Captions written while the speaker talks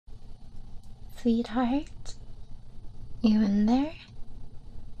Sweetheart? You in there?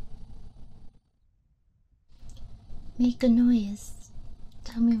 Make a noise.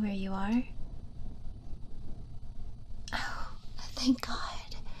 Tell me where you are. Oh, thank God.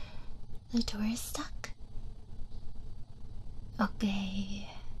 The door is stuck. Okay.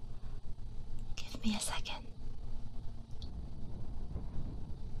 Give me a second.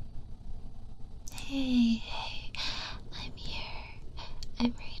 Hey, I'm here.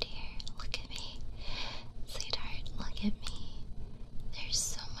 I'm right here. Look at me. Sweetheart, look at me. There's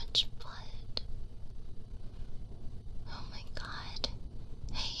so much blood. Oh my God.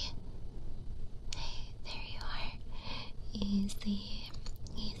 Hey, there you are. Easy,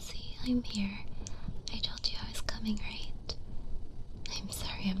 I'm here. I told you I was coming, right? I'm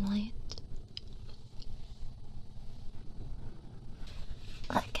sorry I'm late.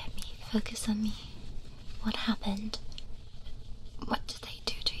 Look at me. Focus on me. What happened? What did they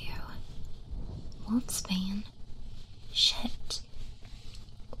do to you? Wolfsbane? Shit.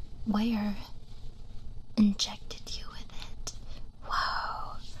 Where? Injected you with it?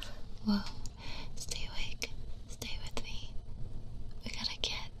 Whoa. Stay awake. Stay with me. We gotta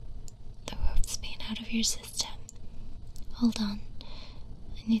get the Wolfsbane out of your system. Hold on.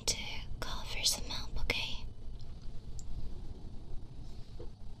 I need to call for some help, okay?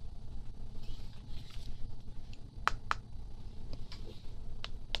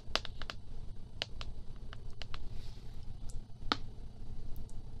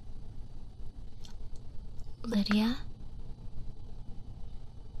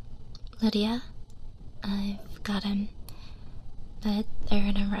 Lydia? I've got him, but they're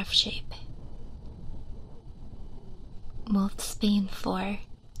in a rough shape. Wolfsbane 4.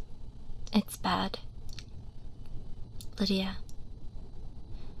 It's bad. Lydia,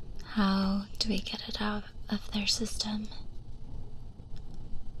 how do we get it out of their system?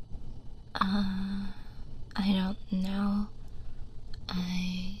 I don't know.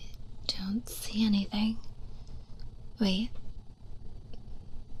 I don't see anything. Wait.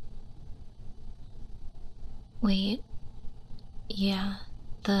 Yeah,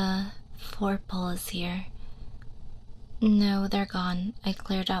 the 4 is here. No, they're gone. I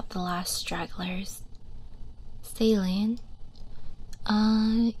cleared out the last stragglers. Saline?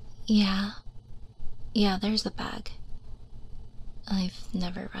 Yeah. Yeah, there's a bag. I've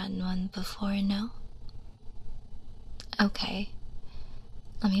never run one before, no? Okay.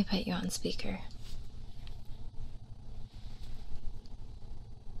 Let me put you on speaker.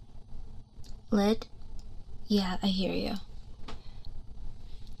 Lid? Yeah, I hear you.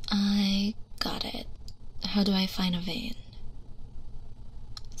 I got it. How do I find a vein?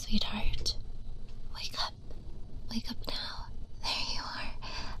 Sweetheart, wake up. Wake up now. There you are.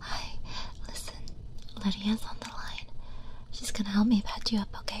 Hi. Listen, Lydia's on the line. She's gonna help me patch you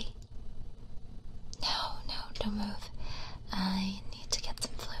up, okay? No, don't move. I need to get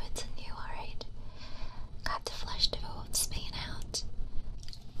some fluids in you, alright? Got to flush the Wolfsbane out.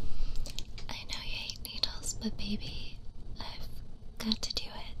 I know you hate needles, but baby, I've got to do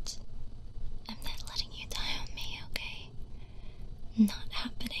it. I'm not letting you die on me, okay? Not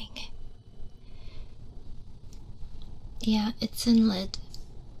happening. Yeah, it's in lid.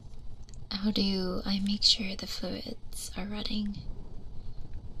 How do I make sure the fluids are running?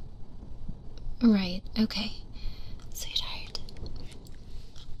 Right, okay. Sweetheart.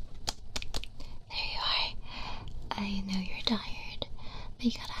 There you are. I know you're tired, but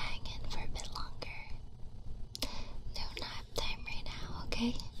you gotta hang in for a bit longer. No nap time right now,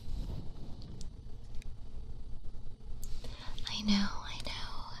 okay? I know.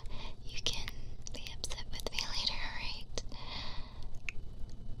 You can be upset with me later, alright?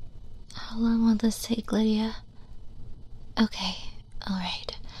 How long will this take, Lydia? Okay,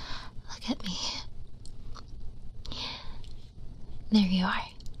 alright. Look at me. There you are.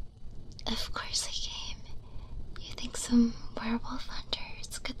 Of course I came. You think some werewolf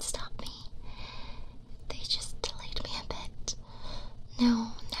hunters could stop me? They just delayed me a bit.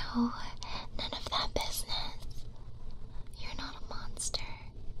 No, none of that business. You're not a monster.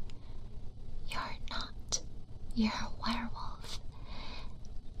 You're not. You're a werewolf.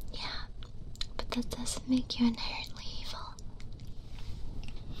 Yeah, but that doesn't make you inherently evil.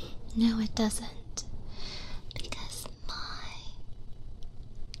 No, it doesn't. Because my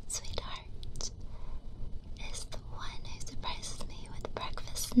sweetheart is the one who surprises me with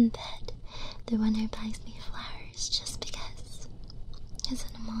breakfast in bed. The one who buys me flowers just because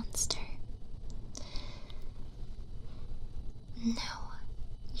isn't a monster. No,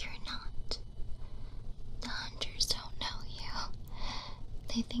 you're not. The hunters don't know you.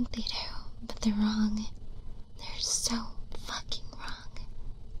 They think they do, but they're wrong. They're so fucking wrong.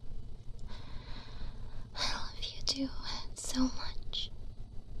 so much.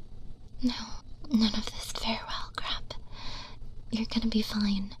 No, none of this farewell crap. You're gonna be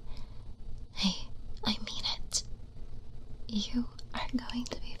fine. Hey, I mean it. You are going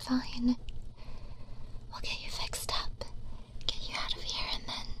to be fine. We'll get you fixed up, get you out of here, and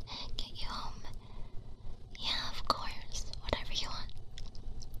then get you home. Yeah, of course, whatever you want.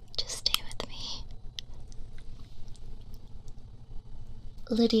 Just stay with me.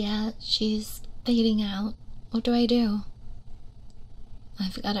 Lydia, she's fading out. What do I do?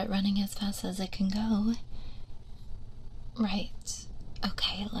 I've got it running as fast as it can go. Right.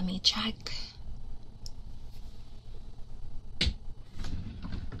 Okay, let me check.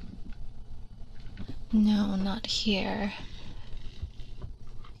 No, not here.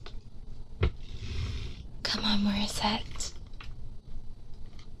 Come on, where is it?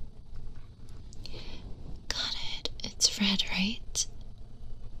 Got it. It's red, right?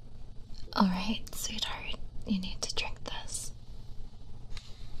 Alright, sweetheart. You need to drink this.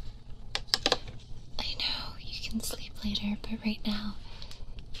 I know, you can sleep later, but right now,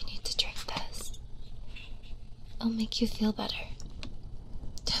 you need to drink this. It'll make you feel better.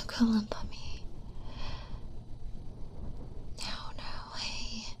 Don't go limp on me. No,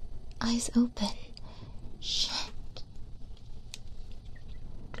 hey. Eyes open. Shit.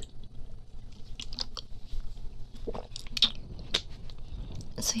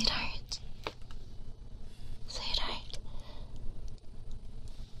 Sweetheart.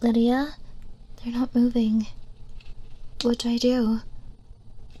 Lydia? They're not moving. What do I do?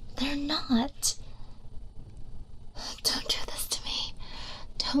 They're not. Don't do this to me.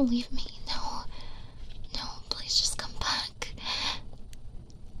 Don't leave me. No, please just come back.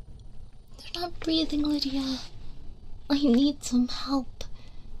 They're not breathing, Lydia. I need some help.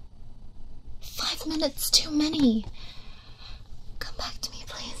 5 minutes too many. Come back to me,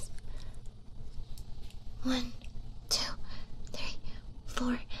 please. 1, 2, 3,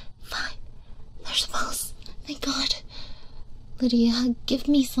 4, 5. There's a pulse. Thank God. Lydia, give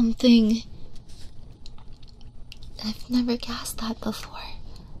me something. I've never cast that before.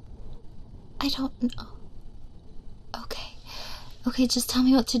 I don't know. Okay, just tell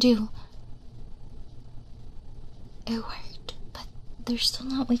me what to do. It worked, but they're still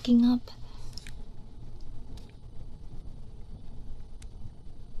not waking up.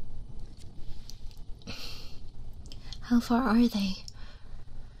 How far are they?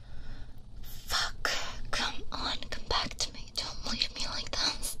 Fuck. Come on, come back to me. Don't leave me like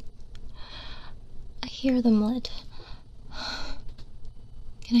this. I hear them, Lyd.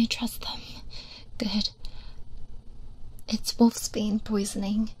 Can I trust them? Good. It's wolfsbane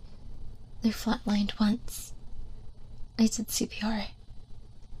poisoning. They're flatlined once. I did CPR.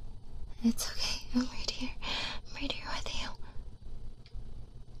 It's okay. I'm right here. I'm right here with you.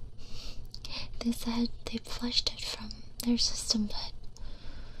 They said they flushed it from their system, but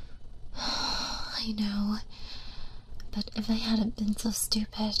I know. But if I hadn't been so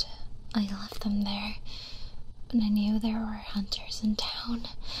stupid, I left them there. When I knew there were hunters in town,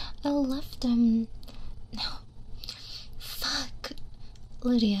 I left them. No. Fuck.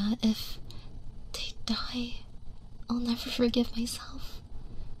 Lydia, if they die, I'll never forgive myself.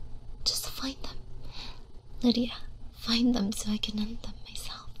 Just find them. Lydia, find them so I can end them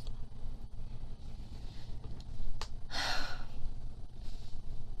myself.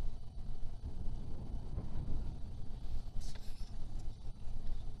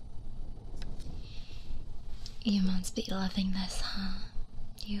 You must be loving this, huh?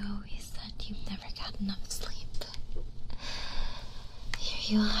 You always said you've never got enough sleep.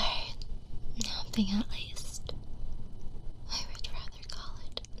 Here you are, napping at least. I would rather call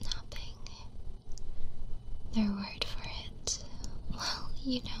it napping. Their word for it. Well,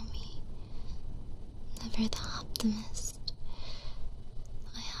 you know me. Never the optimist.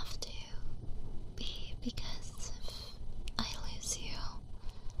 I have to be, because if I lose you,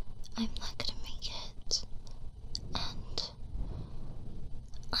 I'm not gonna make it. And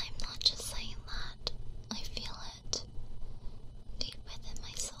I'm not just saying that. I feel it deep within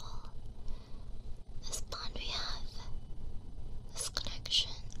my soul. This bond we have, this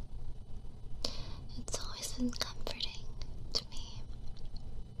connection, it's always been comforting to me.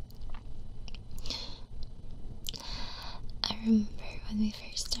 I remember when we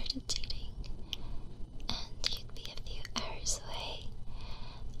first started dating, and you'd be a few hours away.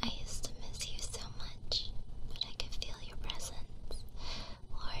 I used to miss you so much, but I could feel your presence,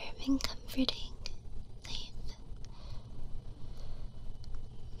 warm and comforting, safe.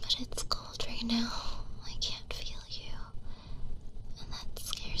 But it's cold right now. I can't feel you, and that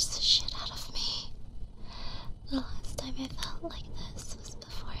scares the shit out of me. The last time I felt like this was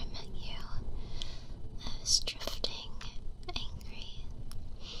before I met you. I was drifting,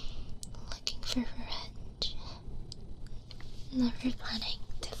 Never planning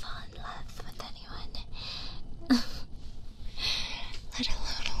to fall in love with anyone, let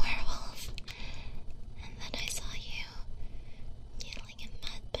alone a werewolf. And then I saw you kneeling in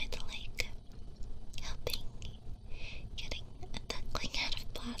mud by the lake, helping getting a duckling out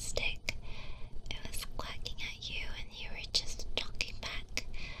of plastic. It was quacking at you, and you were just talking back.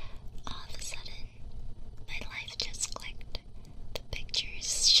 All of a sudden, my life just clicked. The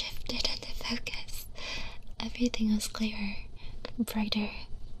pictures shifted into focus. Everything was clearer, brighter,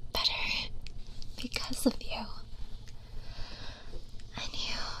 better, because of you. I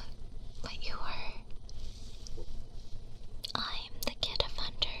knew what you were. I'm the kid of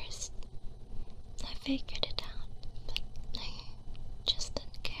hunters. I figured it out, but I just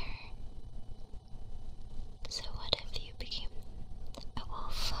didn't care. So what if you became a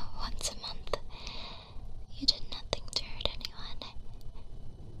wolf once a month? You did nothing to hurt anyone.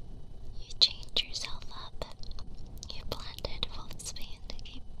 You changed yourself up. You planted Wholesome to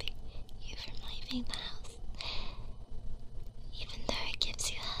keep you from leaving the house, even though it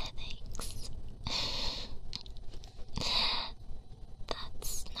gives you headaches.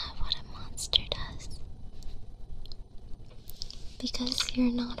 That's not what a monster does. Because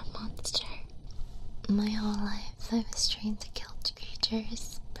you're not a monster. My whole life I was trained to kill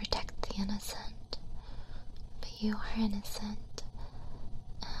creatures, protect the innocent. But you are innocent,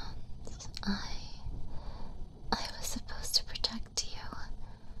 and I was supposed to protect you.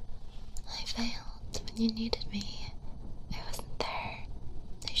 I failed when you needed me. I wasn't there.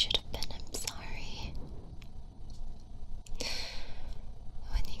 I should have been. I'm sorry.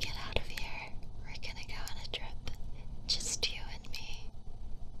 When you get out of here, we're gonna go on a trip. Just you and me.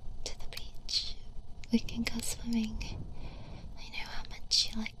 To the beach. We can go swimming. I know how much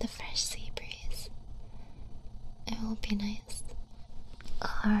you like the fresh sea breeze. It will be nice.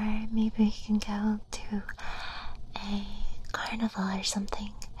 Or maybe we can go to a carnival or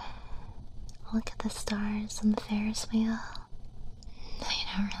something. Look at the stars on the Ferris wheel. I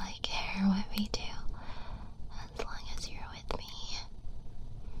don't really care what we do, as long as you're with me.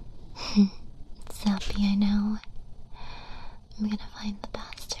 Sappy, I know. I'm gonna find the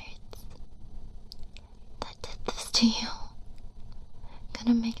bastards that did this to you. I'm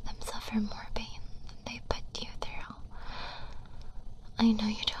gonna make them suffer more pain than they put you through. I know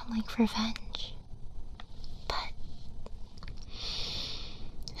you don't like revenge, but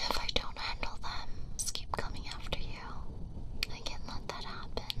if I don't handle them, just keep coming after you. I can't let that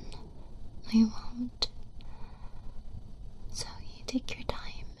happen. I won't. So you take your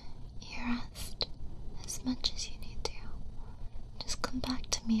time, you rest as much as you need to. Just come back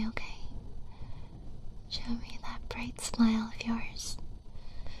to me, okay? Show me that bright smile of yours.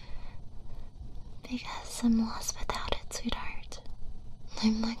 Because I'm lost without it, sweetheart.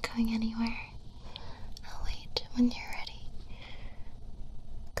 I'm not going anywhere. I'll wait when you're ready.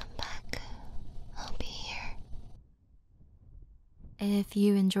 Come back. I'll be here. If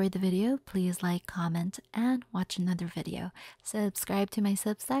you enjoyed the video, please like, comment, and watch another video. Subscribe to my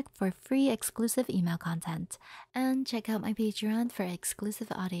Substack for free exclusive email content. And check out my Patreon for exclusive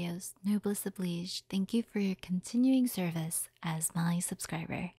audios. 𝗕𝗶𝗶𝗹𝗀. Thank you for your continuing service as my subscriber.